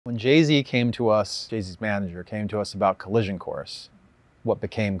When Jay-Z came to us, Jay-Z's manager came to us about Collision Course, what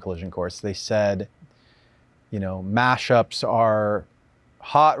became Collision Course, they said, you know, mashups are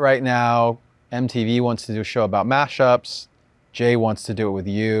hot right now. MTV wants to do a show about mashups. Jay wants to do it with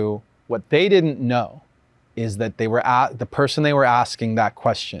you. What they didn't know is that the person they were asking that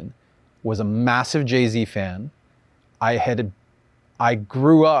question was a massive Jay-Z fan. I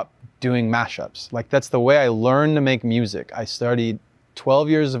grew up doing mashups. Like, that's the way I learned to make music. I studied 12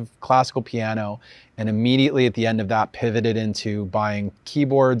 years of classical piano, and immediately at the end of that pivoted into buying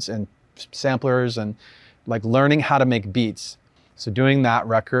keyboards and samplers and like learning how to make beats. So doing that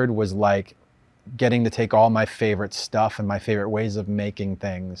record was like getting to take all my favorite stuff and my favorite ways of making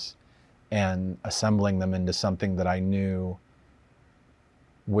things and assembling them into something that I knew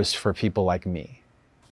was for people like me.